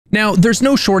Now, there's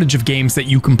no shortage of games that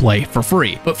you can play for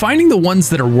free, but finding the ones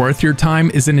that are worth your time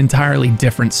is an entirely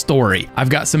different story. I've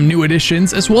got some new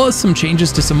additions as well as some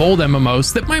changes to some old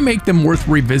MMOs that might make them worth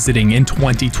revisiting in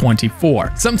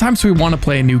 2024. Sometimes we want to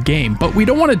play a new game, but we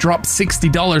don't want to drop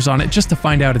 $60 on it just to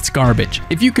find out it's garbage.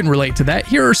 If you can relate to that,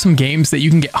 here are some games that you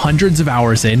can get hundreds of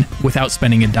hours in without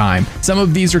spending a dime. Some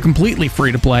of these are completely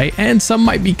free to play, and some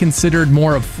might be considered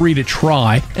more of free to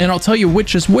try, and I'll tell you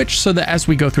which is which so that as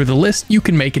we go through the list, you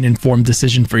can make an informed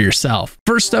decision for yourself.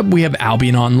 First up, we have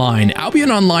Albion Online. Albion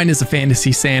Online is a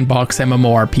fantasy sandbox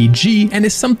MMORPG and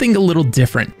is something a little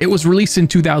different. It was released in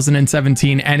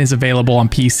 2017 and is available on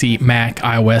PC, Mac,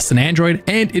 iOS, and Android,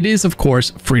 and it is, of course,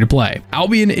 free to play.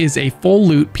 Albion is a full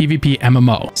loot PvP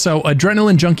MMO, so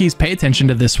adrenaline junkies, pay attention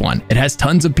to this one. It has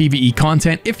tons of PvE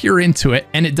content if you're into it,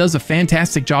 and it does a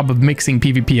fantastic job of mixing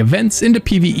PvP events into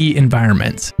PvE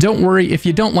environments. Don't worry if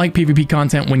you don't like PvP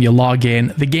content when you log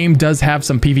in. The game does have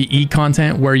some PvE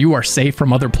content where you are safe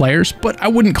from other players, but I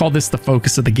wouldn't call this the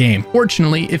focus of the game.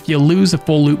 Fortunately, if you lose a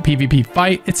full loot PvP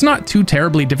fight, it's not too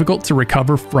terribly difficult to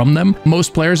recover from them.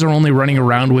 Most players are only running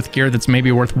around with gear that's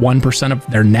maybe worth 1% of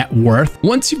their net worth.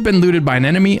 Once you've been looted by an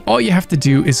enemy, all you have to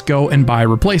do is go and buy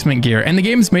replacement gear, and the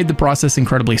game's made the process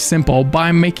incredibly simple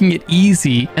by making it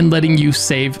easy and letting you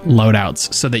save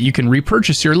loadouts so that you can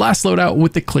repurchase your last loadout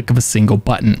with the click of a single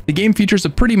button. The game features a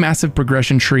pretty massive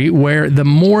progression tree where the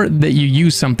more that you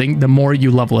use something, the more you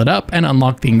level it up and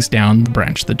unlock things down the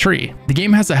branch of the tree. The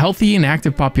game has a healthy and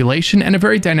active population and a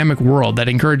very dynamic world that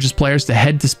encourages players to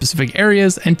head to specific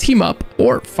areas and team up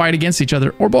or fight against each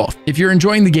other or both. If you're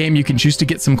enjoying the game, you can choose to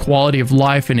get some quality of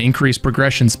life and increase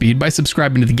progression speed by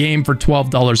subscribing to the game for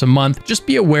 $12 a month. Just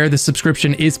be aware the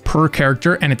subscription is per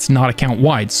character and it's not account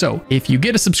wide. So if you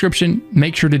get a subscription,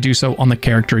 make sure to do so on the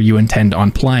character you intend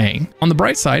on playing. On the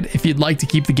bright side, if you'd like to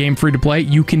keep the game free to play,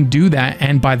 you can do that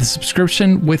and buy the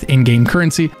subscription with in-game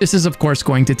currency. This is of course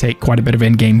going to take quite a bit of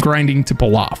in-game grinding to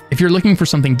pull off. If you're looking for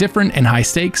something different and high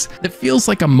stakes that feels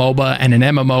like a MOBA and an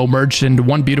MMO merged into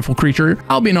one beautiful creature,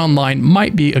 Albion Online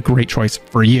might be a great choice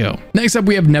for you. Next up,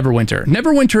 we have Neverwinter.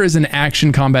 Neverwinter is an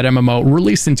action combat MMO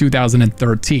released in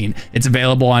 2013. It's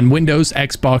available on Windows,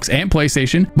 Xbox, and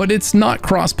PlayStation, but it's not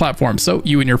cross-platform, so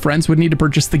you and your friends would need to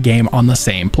purchase the game on the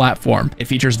same platform. It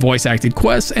features voice-acted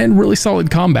quests and really solid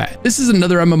combat. This is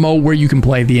another MMO where you can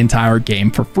play the entire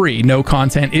game for free. No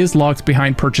content is locked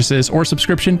behind purchases or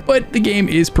subscription, but the game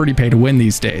is pretty pay to win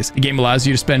these days. The game allows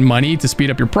you to spend money to speed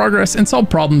up your progress and solve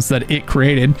problems that it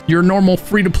created, your normal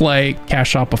free-to-play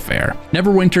cash shop affair.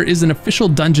 Neverwinter is an official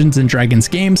Dungeons & Dragons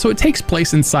game, so it takes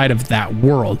place inside of that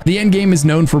world. The endgame is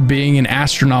known for being an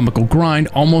astronomical grind,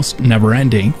 almost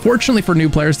never-ending. Fortunately for new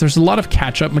players, there's a lot of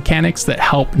catch-up mechanics that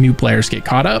help new players get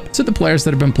caught up to the players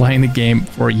that have been playing the game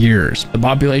for years. The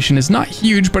population is not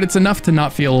huge, but it's enough to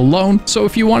not feel alone, so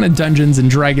if you want a Dungeons &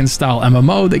 Dragons style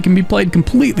MMO that can be played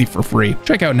completely for free,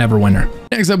 check out Neverwinter.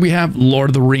 Next up, we have Lord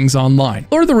of the Rings Online.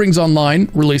 Lord of the Rings Online,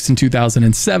 released in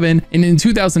 2007, and in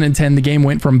 2010, the game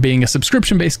went from being a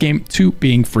subscription-based game to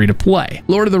being free to play.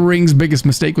 Lord of the Rings' biggest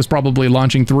mistake was probably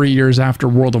launching 3 years after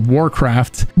World of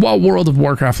Warcraft, while World of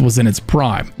Warcraft was in its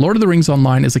prime. Lord of the Rings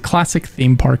Online is a classic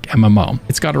theme park MMO.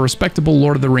 It's got a respectable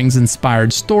Lord of the Rings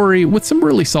inspired story with some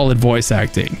really solid voice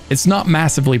acting. It's not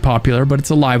massively popular, but it's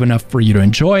alive enough for you to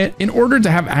enjoy it. In order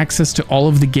to have access to all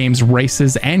of the game's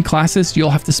races and classes, you'll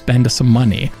have to spend some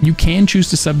money. You can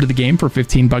choose to sub to the game for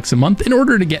 $15 a month in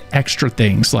order to get extra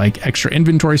things like extra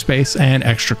inventory space and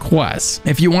extra quests.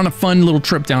 If you want a fun little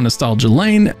trip down nostalgia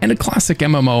lane and a classic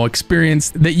MMO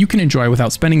experience that you can enjoy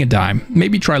without spending a dime,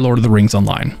 maybe try Lord of the Rings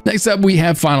Online. Next up, we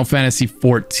have Final Fantasy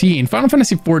XIV. Final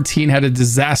Fantasy XIV had a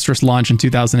disastrous launch in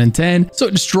 2010, so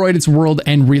it destroyed its world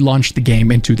and relaunched the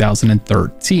game in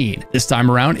 2013. This time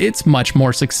around, it's much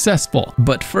more successful.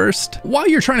 But first, while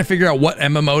you're trying to figure out what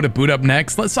MMO to boot up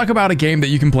next, let's talk about a game that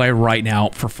you can play right now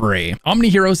for free. Omni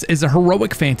Heroes is a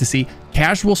heroic fantasy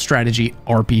casual strategy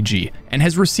RPG and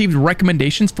has received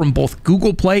recommendations from both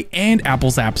Google Play and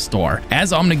Apple's App Store.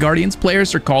 As Omni Guardians,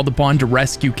 players are called upon to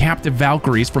rescue captive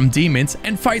Valkyries from demons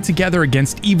and fight together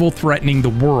against evil threatening the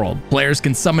world. Players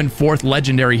can summon forth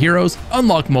legendary heroes,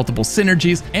 unlock multiple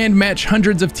synergies, and match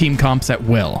hundreds of team comps at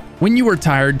will. When you are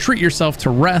tired, treat yourself to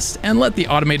rest and let the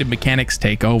automated mechanics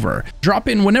take over. Drop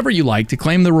in whenever you like to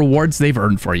claim the rewards they've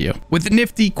earned for you. With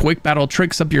nifty quick battle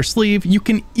tricks up your sleeve, you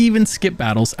can even skip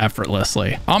battles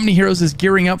effortlessly. Omni Heroes is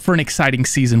gearing up for an exciting exciting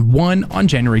Season 1 on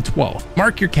January 12th.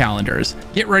 Mark your calendars.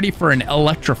 Get ready for an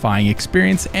electrifying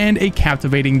experience and a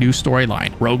captivating new storyline,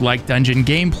 roguelike dungeon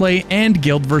gameplay, and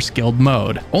guild vs. guild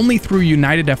mode. Only through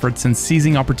united efforts and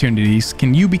seizing opportunities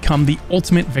can you become the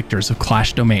ultimate victors of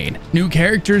Clash Domain. New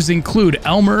characters include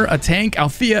Elmer, a tank,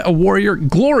 Althea, a warrior,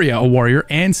 Gloria, a warrior,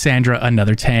 and Sandra,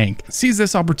 another tank. Seize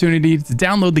this opportunity to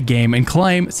download the game and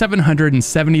claim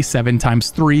 777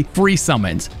 times 3 free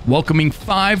summons, welcoming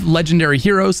 5 legendary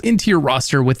heroes into your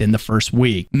roster within the first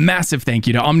week. Massive thank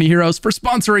you to Omni Heroes for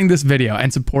sponsoring this video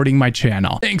and supporting my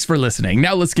channel. Thanks for listening.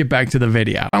 Now let's get back to the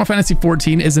video. Final Fantasy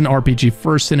XIV is an RPG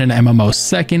first and an MMO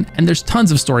second, and there's tons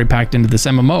of story packed into this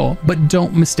MMO, but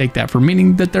don't mistake that for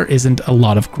meaning that there isn't a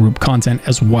lot of group content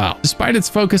as well. Despite its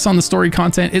focus on the story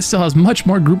content, it still has much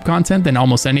more group content than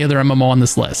almost any other MMO on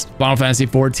this list. Final Fantasy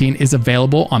XIV is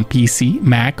available on PC,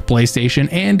 Mac, PlayStation,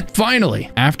 and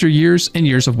finally, after years and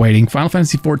years of waiting, Final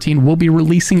Fantasy XIV will be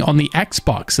releasing on the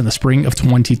Xbox in the spring of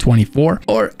 2024,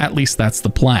 or at least that's the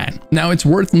plan. Now, it's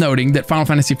worth noting that Final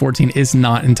Fantasy XIV is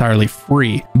not entirely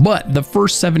free, but the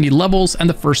first 70 levels and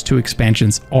the first 2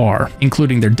 expansions are,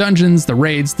 including their dungeons, the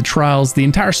raids, the trials, the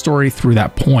entire story through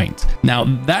that point. Now,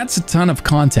 that's a ton of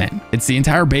content. It's the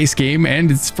entire base game and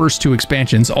its first 2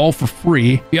 expansions, all for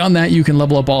free. Beyond that, you can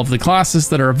level up all of the classes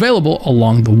that are available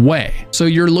along the way. So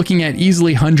you're looking at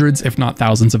easily hundreds, if not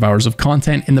thousands of hours of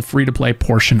content in the free-to-play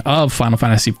portion of Final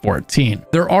Fantasy XIV.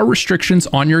 There are restrictions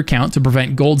on your account to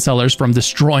prevent gold sellers from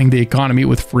destroying the economy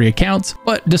with free accounts,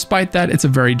 but despite that, it's a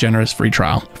very generous free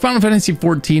trial. Final Fantasy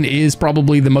XIV is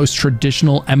probably the most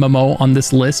traditional MMO on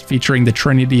this list, featuring the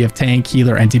trinity of tank,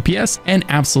 healer, and DPS, and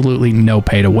absolutely no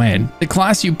pay to win. The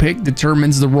class you pick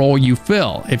determines the role you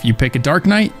fill. If you pick a Dark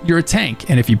Knight, you're a tank,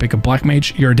 and if you pick a Black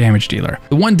Mage, you're a damage dealer.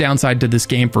 The one downside to this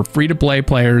game for free-to-play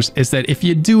players is that if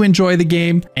you do enjoy the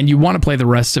game and you want to play the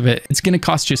rest of it, it's going to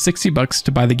cost you $60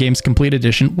 to buy the game's complete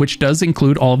edition, which does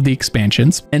include all of the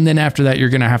expansions, and then after that, you're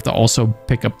going to have to also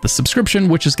pick up the subscription,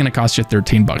 which is going to cost you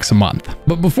 $13 a month.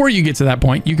 But before you get to that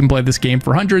point, you can play this game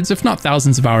for hundreds, if not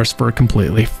thousands of hours for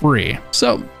completely free.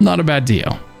 So, not a bad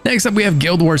deal. Next up, we have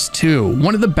Guild Wars 2,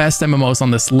 one of the best MMOs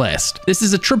on this list. This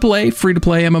is a AAA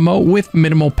free-to-play MMO with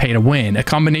minimal pay-to-win, a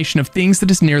combination of things that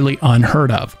is nearly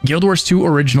unheard of. Guild Wars 2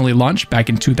 originally launched back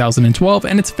in 2012,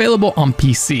 and it's available on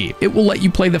PC. It will let you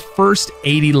play the first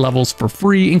 80 levels for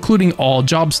free, including all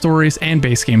job stories and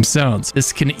base game zones.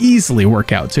 This can easily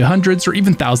work out to hundreds or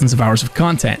even thousands of hours of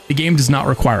content. The game does not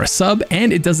require a sub,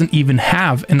 and it doesn't even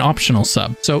have an optional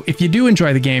sub. So if you do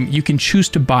enjoy the game, you can choose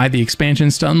to buy the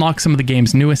expansions to unlock some of the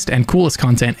game's newest and coolest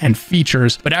content and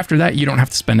features, but after that, you don't have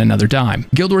to spend another dime.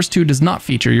 Guild Wars 2 does not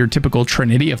feature your typical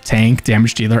trinity of tank,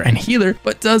 damage dealer, and healer,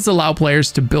 but does allow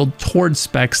players to build towards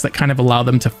specs that kind of allow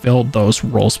them to fill those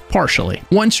roles partially.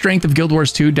 One strength of Guild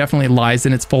Wars 2 definitely lies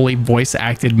in its fully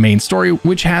voice-acted main story,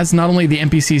 which has not only the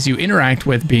NPCs you interact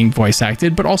with being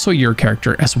voice-acted, but also your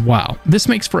character as well. This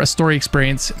makes for a story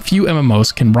experience few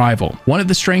MMOs can rival. One of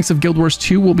the strengths of Guild Wars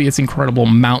 2 will be its incredible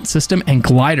mount system and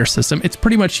glider system. It's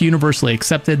pretty much universally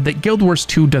accepted that Guild Wars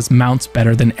 2 does mounts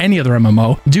better than any other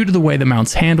MMO due to the way the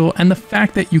mounts handle and the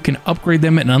fact that you can upgrade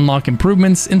them and unlock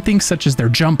improvements in things such as their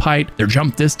jump height, their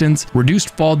jump distance,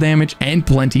 reduced fall damage, and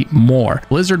plenty more.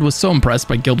 Blizzard was so impressed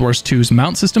by Guild Wars 2's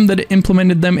mount system that it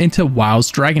implemented them into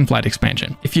WoW's Dragonflight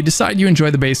expansion. If you decide you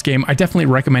enjoy the base game, I definitely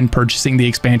recommend purchasing the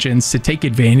expansions to take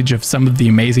advantage of some of the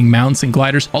amazing mounts and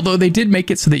gliders, although they did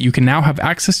make it so that you can now have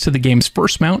access to the game's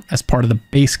first mount as part of the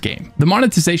base game. The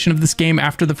monetization of this game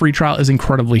after the free trial is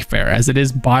incredibly fair, as it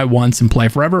is buy once and play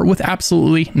forever with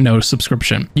absolutely no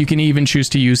subscription. You can even choose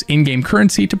to use in-game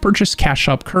currency to purchase cash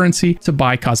shop currency to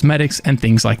buy cosmetics and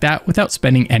things like that without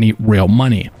spending any real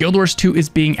money. Guild Wars 2 is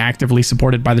being actively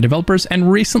supported by the developers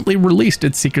and recently released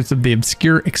its Secrets of the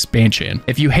Obscure expansion.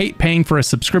 If you hate paying for a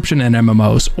subscription in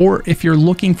MMOs, or if you're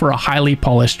looking for a highly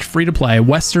polished free-to-play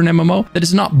Western MMO that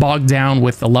is not bogged down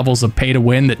with the levels of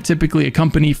pay-to-win that typically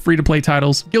accompany free-to-play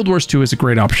titles, Guild Wars 2 is a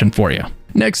great option for you.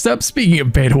 Next up, speaking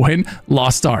of pay to win,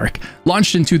 Lost Ark.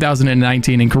 Launched in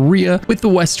 2019 in Korea with the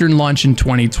Western launch in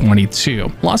 2022.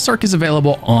 Lost Ark is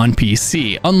available on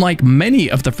PC. Unlike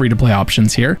many of the free-to-play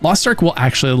options here, Lost Ark will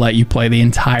actually let you play the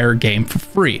entire game for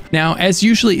free. Now, as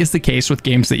usually is the case with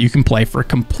games that you can play for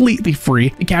completely free,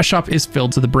 the cash shop is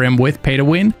filled to the brim with pay to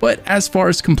win, but as far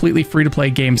as completely free-to-play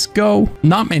games go,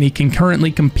 not many can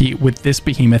currently compete with this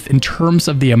behemoth in terms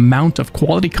of the amount of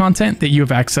quality content that you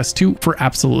have access to for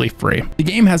absolutely free.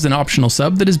 The game has an optional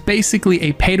sub that is basically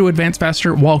a pay to advance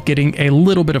faster while getting a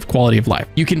little bit of quality of life.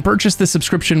 You can purchase the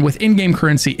subscription with in-game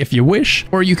currency if you wish,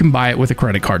 or you can buy it with a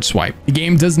credit card swipe. The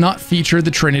game does not feature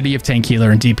the trinity of tank, healer,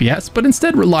 and DPS, but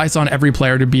instead relies on every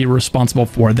player to be responsible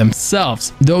for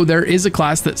themselves, though there is a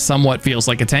class that somewhat feels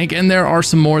like a tank, and there are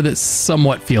some more that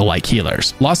somewhat feel like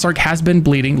healers. Lost Ark has been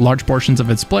bleeding large portions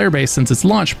of its player base since its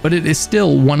launch, but it is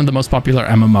still one of the most popular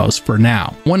MMOs for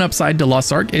now. One upside to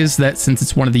Lost Ark is that since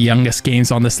it's one of the youngest games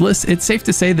on this list, it's safe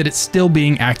to say that it's still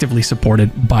being actively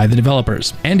supported by the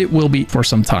developers, and it will be for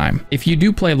some time. If you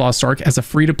do play Lost Ark as a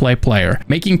free-to-play player,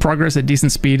 making progress at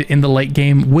decent speed in the late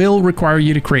game will require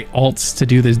you to create alts to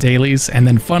do the dailies and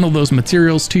then funnel those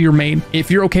materials to your main.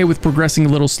 If you're okay with progressing a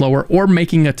little slower or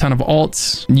making a ton of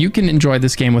alts, you can enjoy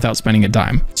this game without spending a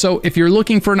dime. So if you're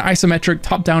looking for an isometric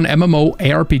top-down MMO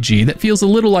ARPG that feels a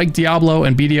little like Diablo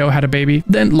and BDO had a baby,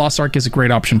 then Lost Ark is a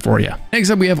great option for you. Next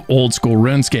up, we have Old School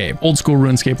RuneScape. Old School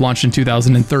RuneScape launched in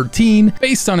 2013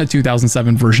 based on a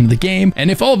 2007 version of the game,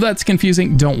 and if all of that's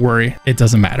confusing, don't worry, it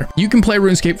doesn't matter. You can play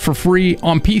RuneScape for free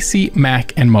on PC,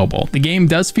 Mac, and mobile. The game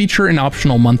does feature an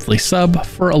optional monthly sub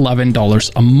for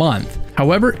 $11 a month.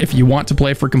 However, if you want to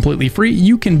play for completely free,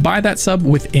 you can buy that sub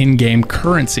with in-game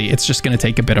currency. It's just going to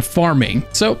take a bit of farming.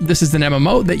 So this is an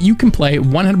MMO that you can play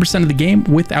 100% of the game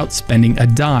without spending a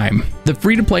dime. The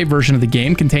free-to-play version of the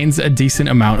game contains a decent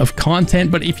amount of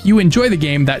content, but if you enjoy the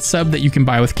game, that sub that you can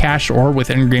buy with cash or with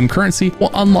in-game currency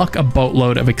will unlock a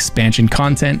boatload of expansion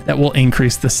content that will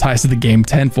increase the size of the game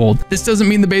tenfold. This doesn't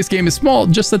mean the base game is small,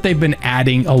 just that they've been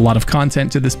adding a lot of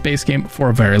content to this base game for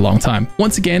a very long time.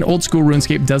 Once again, Old School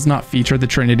RuneScape does not feature the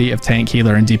trinity of tank,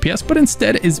 healer, and DPS, but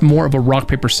instead is more of a rock,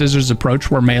 paper, scissors approach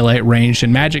where melee, ranged,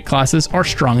 and magic classes are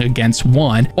strong against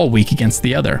one while weak against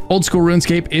the other. Old School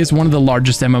RuneScape is one of the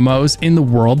largest MMOs in the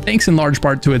world, thanks in large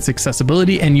part to its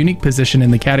accessibility and unique position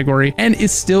in the category, and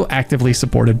is still actively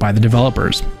supported by the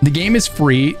developers. The game is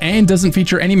free and doesn't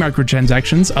feature any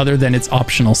microtransactions other than its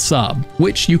optional sub,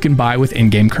 which you can buy with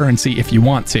in-game currency if you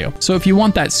want to. So if you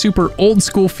want that super old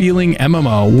school feeling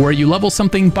MMO where you level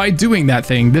something by doing that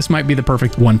thing, this might be the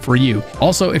perfect one for you.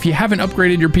 Also, if you haven't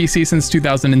upgraded your PC since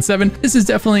 2007, this is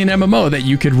definitely an MMO that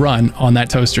you could run on that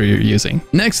toaster you're using.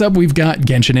 Next up, we've got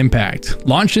Genshin Impact.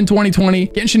 Launched in 2020,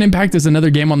 Genshin Impact is another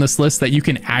game on this list that you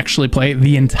can actually play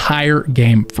the entire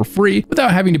game for free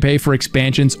without having to pay for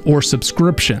expansions or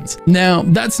subscriptions. Now,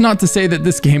 that's not to say that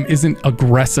this game isn't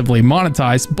aggressively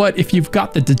monetized, but if you've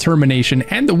got the determination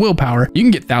and the willpower, you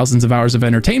can get thousands of hours of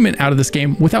entertainment out of this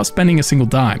game without spending a single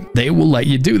dime. They will let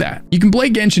you do that. You can play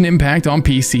Genshin Impact on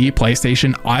PC,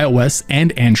 PlayStation, iOS,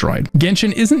 and Android.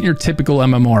 Genshin isn't your typical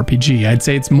MMORPG. I'd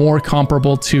say it's more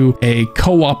comparable to a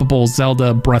co-opable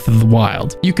Zelda Breath of the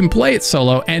Wild. You can play it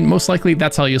solo, and most likely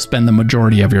that's how you'll spend the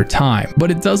majority of your time,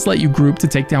 but it does let you group to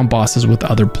take down bosses with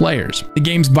other players. The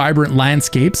game's vibrant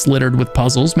landscapes littered with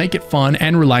puzzles make it fun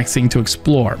and relaxing to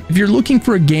explore. If you're looking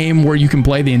for a game where you can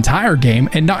play the entire game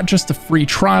and not just a free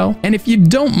trial, and if you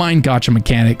don't mind gacha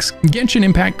mechanics, Genshin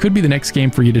Impact could be the next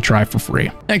game for you to try for free.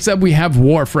 Next up, we have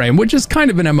Warframe, which is kind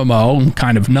of an MMO,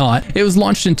 kind of not. It was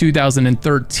launched in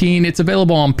 2013. It's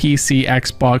available on PC,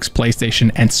 Xbox,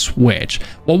 PlayStation, and Switch.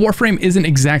 While Warframe isn't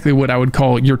exactly what I would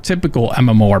call your typical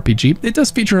MMORPG, it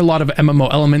does feature a lot of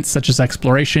MMO elements such as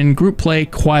exploration, group play,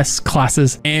 quests,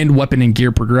 classes, and weapon and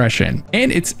gear progression.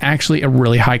 And it's actually a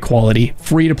really high quality,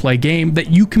 free to play game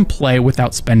that you can play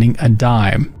without spending a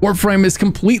dime. Warframe is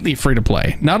completely free to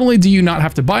play. Not only do you not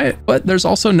have to buy it, but there's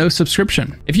also no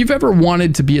subscription. If you've ever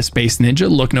wanted to be a space ninja,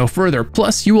 look no further.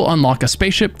 Plus, you will unlock a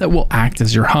spaceship that will act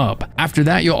as your hub. After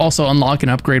that, you'll also unlock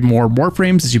and upgrade more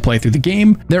Warframes as you play through the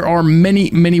game. There are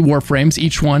many Warframes,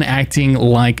 each one acting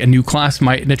like a new class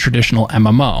might in a traditional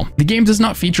MMO. The game does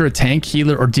not feature a tank,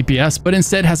 healer, or DPS, but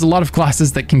instead has a lot of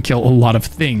classes that can kill a lot of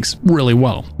things really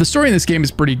well. The story in this game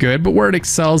is pretty good, but where it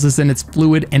excels is in its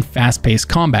fluid and fast-paced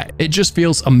combat. It just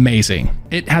feels amazing.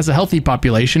 It has a healthy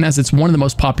population as it's one of the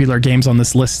most popular games on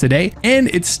this list today, and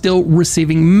it's still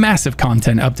receiving massive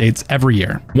content updates every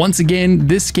year. Once again,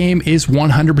 this game is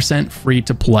 100% free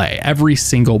to play, every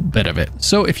single bit of it.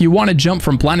 So if you want to jump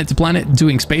from planet to planet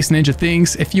doing space ninja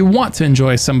things, if you want to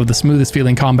enjoy some of the smoothest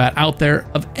feeling combat out there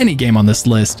of any game on this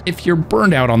list, if you're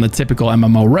burned out on the typical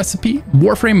MMO recipe,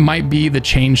 Warframe might be the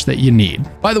change that you need.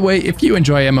 By the way, if you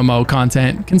enjoy MMO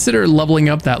content, consider leveling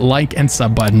up that like and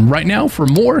sub button right now for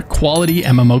more quality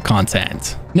MMO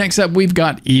content. Next up, we've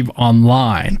got EVE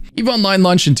Online. EVE Online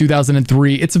launched in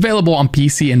 2003. It's available on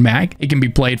PC and Mac. It can be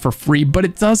played for free, but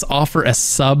it does offer a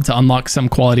sub to unlock some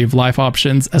quality of life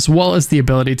options, as well as the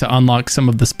ability to unlock some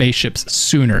of the spaceships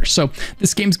sooner. So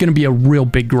this game's going to be a real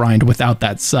big grind without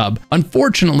that sub.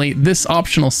 Unfortunately, this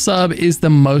optional sub is the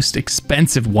most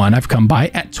expensive one I've come by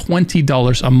at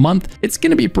 $20 a month. It's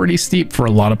going to be pretty steep for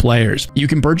a lot of players. You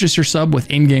can purchase your sub with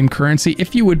in-game currency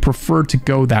if you would prefer to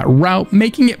go that route,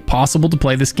 making it possible to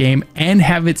play this game and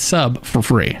have it sub for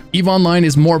free. EVE Online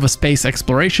is more of a space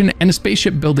exploration and a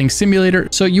spaceship building simulator,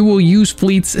 so you will use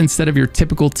fleets instead of your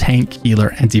typical tank,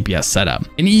 healer, and DPS setup.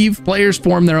 In EVE, players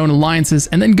form their own alliances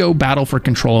and then go battle for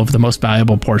control of the most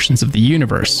valuable portions of the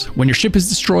universe. When your ship is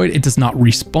destroyed, it does not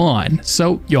respawn,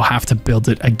 so you'll have to build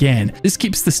it again. This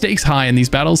keeps the stakes high in these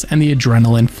battles and the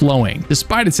adrenaline flowing.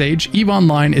 Despite its age, EVE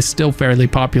Online is still fairly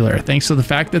popular, thanks to the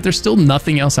fact that there's still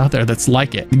nothing else out there that's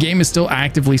like it. The game is still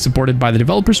actively supported by the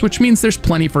developers, which means there's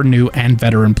plenty for new and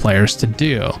veteran players to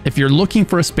do. If you're looking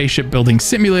for a spaceship building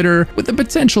simulator with the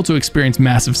potential to experience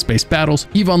massive space battles,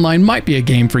 EVE Online might be a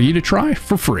game for you to try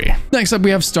for free. Next up,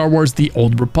 we have Star Wars: The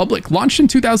Old Republic. Launched in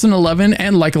 2011,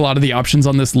 and like a lot of the options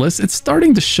on this list, it's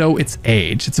starting to show its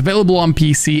age. It's available on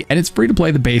PC, and it's free to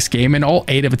play the base game and all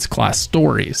 8 of its class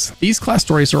stories. These class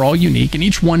stories are all unique, and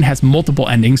each one has multiple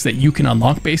endings that you can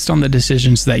unlock based on the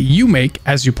decisions that you make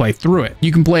as you play through it.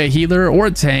 You can play a healer or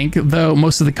a tank, though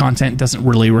most of the content doesn't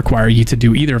really require you to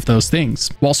do either of those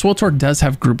things. While SWTOR does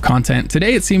have group content,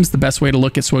 today it seems the best way to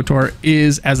look at SWTOR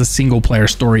is as a single-player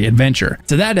story adventure.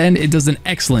 To that end, it does an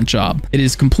excellent job. It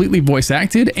is completely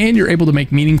voice-acted, and you're able to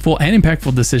make meaningful and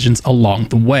impactful decisions along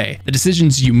the way. The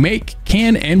decisions you make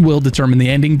can and will determine the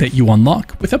ending that you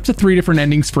unlock, with up to 3 different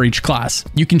endings for each class.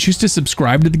 You can choose to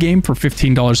subscribe to the game for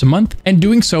 $15 a month, and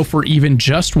doing so for even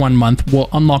just 1 month will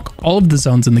unlock all of the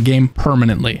zones in the game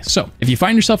permanently. So if you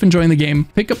find yourself enjoying the game,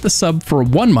 pick up the sub for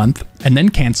 1 month and then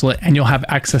cancel it, and you'll have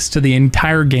access to the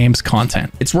entire game's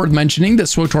content. It's worth mentioning that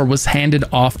SWTOR was handed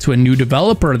off to a new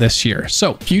developer this year,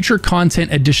 so future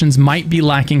content additions might be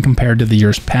lacking compared to the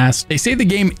years past. They say the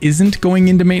game isn't going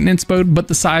into maintenance mode, but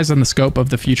the size and the scope of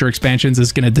the future expansions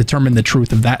is going to determine the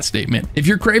truth of that statement. If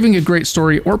you're craving a great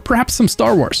story, or perhaps some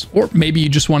Star Wars, or maybe you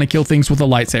just want to kill things with a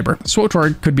lightsaber,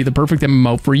 SWTOR could be the perfect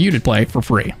MMO for you to play for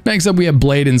free. Next up, we have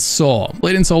Blade and Soul.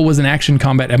 Blade and Soul was an action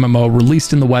combat MMO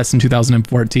released in the West in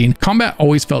 2014. Combat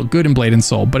always felt good in Blade and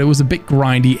Soul, but it was a bit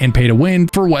grindy and pay to win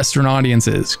for Western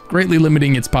audiences, greatly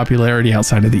limiting its popularity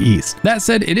outside of the East. That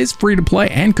said, it is free to play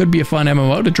and could be a fun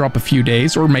MMO to drop a few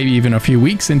days or maybe even a few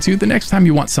weeks into the next time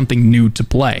you want something new to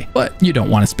play, but you don't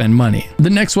want to spend money. The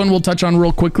next one we'll touch on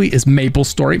real quickly is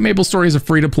MapleStory. MapleStory is a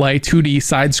free-to-play 2D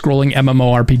side-scrolling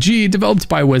MMORPG developed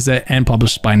by Wizet and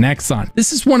published by Nexon.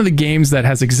 This is one of the games that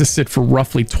has existed for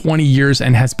roughly 20 years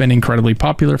and has been incredibly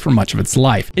popular for much of its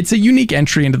life. It's a unique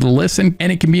entry into the list, and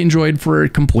it can be enjoyed for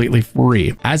completely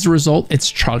free. As a result,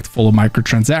 it's chocked full of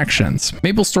microtransactions.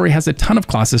 MapleStory has a ton of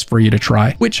classes for you to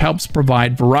try, which helps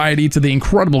provide variety to the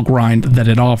incredible grind that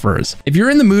it offers. If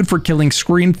you're in the mood for killing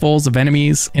screenfuls of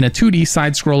enemies in a 2D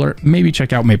side-scroller, maybe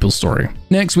check out MapleStory.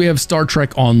 Next, we have Star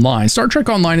Trek Online. Star Trek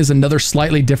Online is another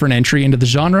slightly different entry into the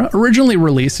genre, originally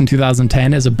released in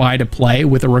 2010 as a buy-to-play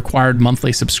with a required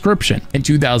monthly subscription. In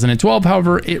 2012,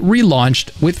 however, it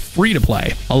relaunched with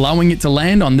free-to-play, allowing it to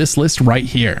land on this list right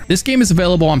here. This game is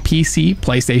available on PC,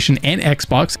 PlayStation, and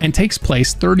Xbox, and takes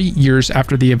place 30 years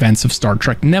after the events of Star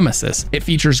Trek Nemesis. It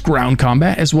features ground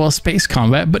combat as well as space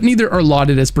combat, but neither are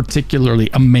lauded as particularly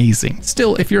amazing.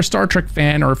 Still, if you're a Star Trek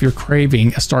fan or if you're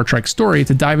craving a Star Trek story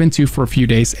to dive into for a few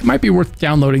days, it might be worth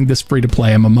downloading this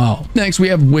free-to-play MMO. Next, we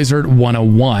have Wizard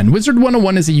 101. Wizard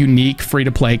 101 is a unique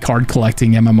free-to-play card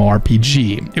collecting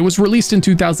MMORPG. It was released in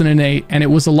 2008, and it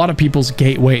was a lot of people's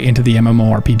gateway into the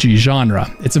MMORPG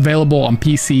genre. It's available on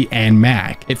PC and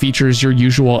Mac. It features your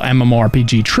usual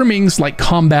MMORPG trimmings like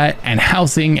combat and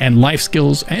housing and life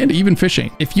skills and even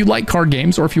fishing. If you like card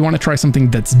games, or if you want to try something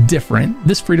that's different,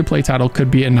 this free-to-play title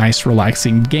could be a nice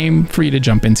relaxing game for you to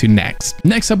jump into next.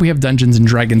 Next up, we have Dungeons &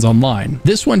 Dragons Online.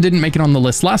 This one didn't make it on the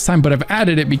list last time, but I've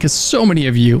added it because so many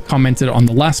of you commented on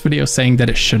the last video saying that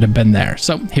it should have been there.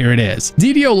 So here it is.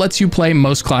 DDO lets you play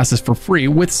most classes for free,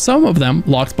 with some of them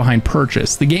locked behind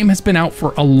purchase. The game has been out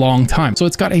for a long time, so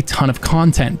it's got a ton of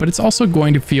content, but it's also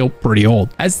going to feel pretty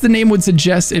old. As the name would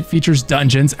suggest, it features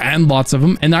dungeons and lots of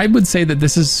them, and I would say that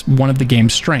this is one of the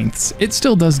game's strengths. It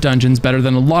still does dungeons better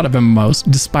than a lot of MMOs,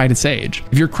 despite its age.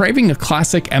 If you're craving a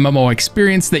classic MMO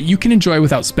experience that you can enjoy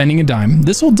without spending a dime,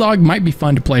 this old dog might be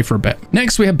fun to play for a bit.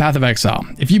 Next, we have Path of Exile.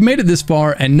 If you've made it this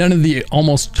far and none of the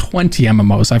almost 20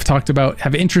 MMOs I've talked about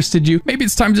have interested you, maybe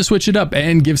it's time to switch it up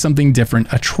and give something different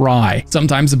a try.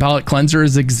 Sometimes a palate cleanser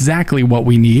is exactly what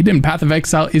we need, and Path of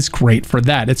Exile is great for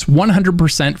that. It's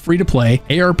 100% free-to-play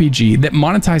ARPG that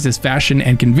monetizes fashion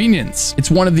and convenience. It's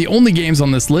one of the only games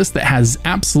on this list that has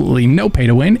absolutely no pay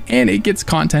to win, and it gets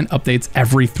content updates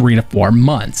every 3 to 4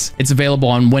 months. It's available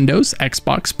on Windows,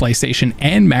 Xbox, PlayStation,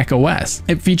 and Mac OS.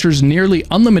 It features nearly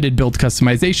unlimited build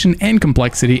customization and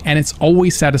complexity, and it's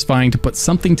always satisfying to put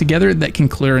something together that can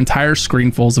clear entire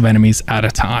screenfuls of enemies at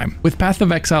a time. With Path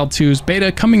of Exile 2's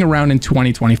beta coming around in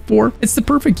 2024, it's the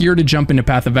perfect year to jump into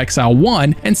Path of Exile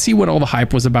 1 and see what all the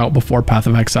hype was about before Path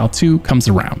of Exile 2 comes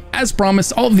around. As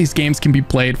promised, all of these games can be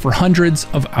played for hundreds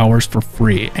of hours for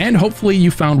free, and hopefully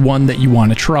you found one that you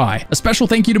want to try. A special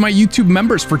thank you to my YouTube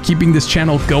members for keeping this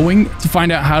channel going. To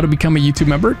find out how to become a YouTube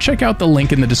member, check out the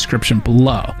link in the description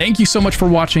below. Thank you so much for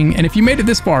watching, and if you made it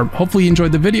this far, hopefully you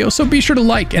enjoyed the video, so be sure to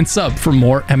like and sub for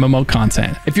more MMO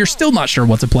content. If you're still not sure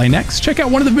what to play next, check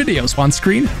out one of the videos on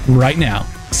screen right now.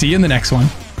 See you in the next one.